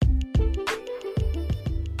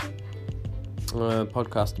A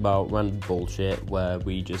podcast about random bullshit where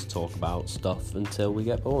we just talk about stuff until we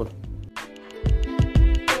get bored.